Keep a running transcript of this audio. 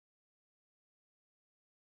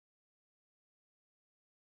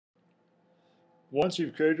Once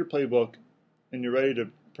you've created your playbook and you're ready to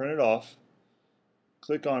print it off,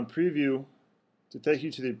 click on Preview to take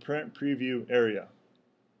you to the Print Preview area.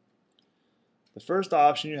 The first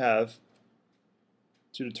option you have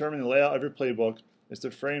to determine the layout of your playbook is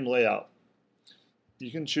the frame layout.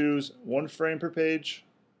 You can choose 1 frame per page,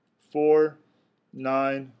 4,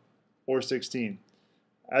 9, or 16.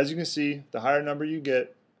 As you can see, the higher number you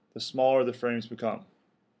get, the smaller the frames become.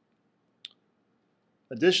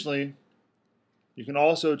 Additionally, you can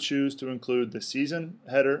also choose to include the season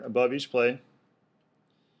header above each play,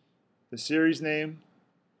 the series name,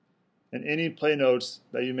 and any play notes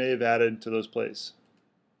that you may have added to those plays.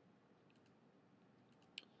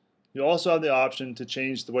 You also have the option to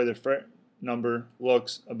change the way the frame number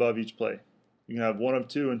looks above each play. You can have 1 of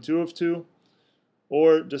 2 and 2 of 2,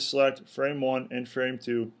 or just select frame 1 and frame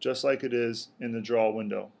 2 just like it is in the draw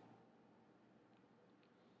window.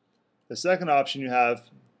 The second option you have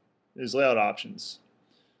is layout options.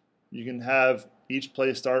 You can have each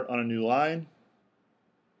play start on a new line,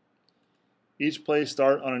 each play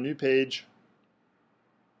start on a new page,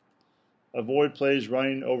 avoid plays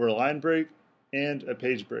running over a line break, and a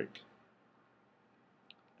page break.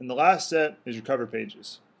 And the last set is your cover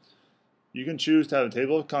pages. You can choose to have a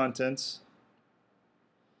table of contents,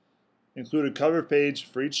 include a cover page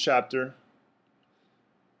for each chapter,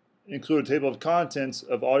 include a table of contents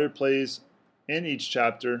of all your plays in each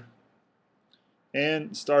chapter,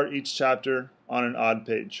 and start each chapter on an odd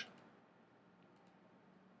page.